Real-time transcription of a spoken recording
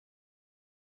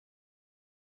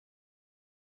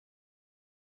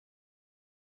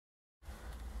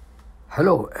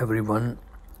Hello everyone.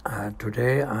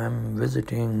 Today I'm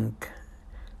visiting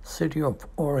city of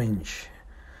Orange,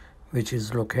 which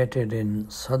is located in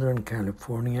Southern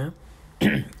California.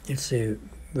 It's a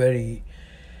very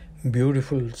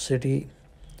beautiful city,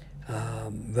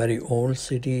 very old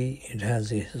city. It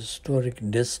has a historic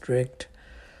district.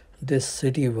 This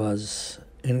city was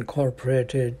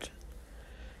incorporated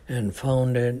and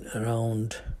founded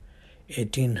around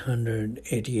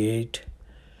 1888.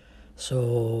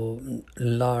 So a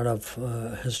lot of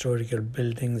historical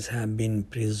buildings have been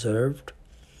preserved.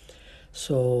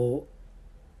 So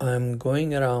I'm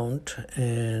going around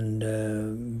and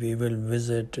we will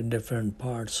visit different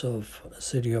parts of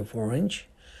city of Orange.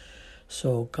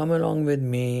 So come along with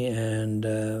me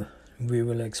and we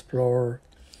will explore.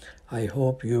 I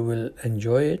hope you will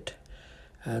enjoy it.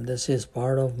 This is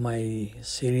part of my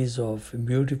series of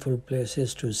beautiful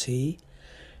places to see.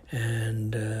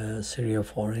 And city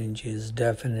of Orange is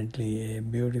definitely a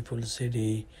beautiful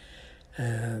city,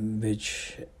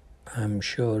 which I'm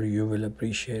sure you will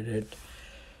appreciate it.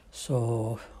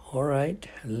 So, all right,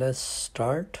 let's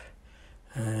start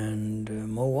and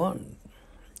move on.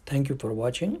 Thank you for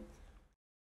watching.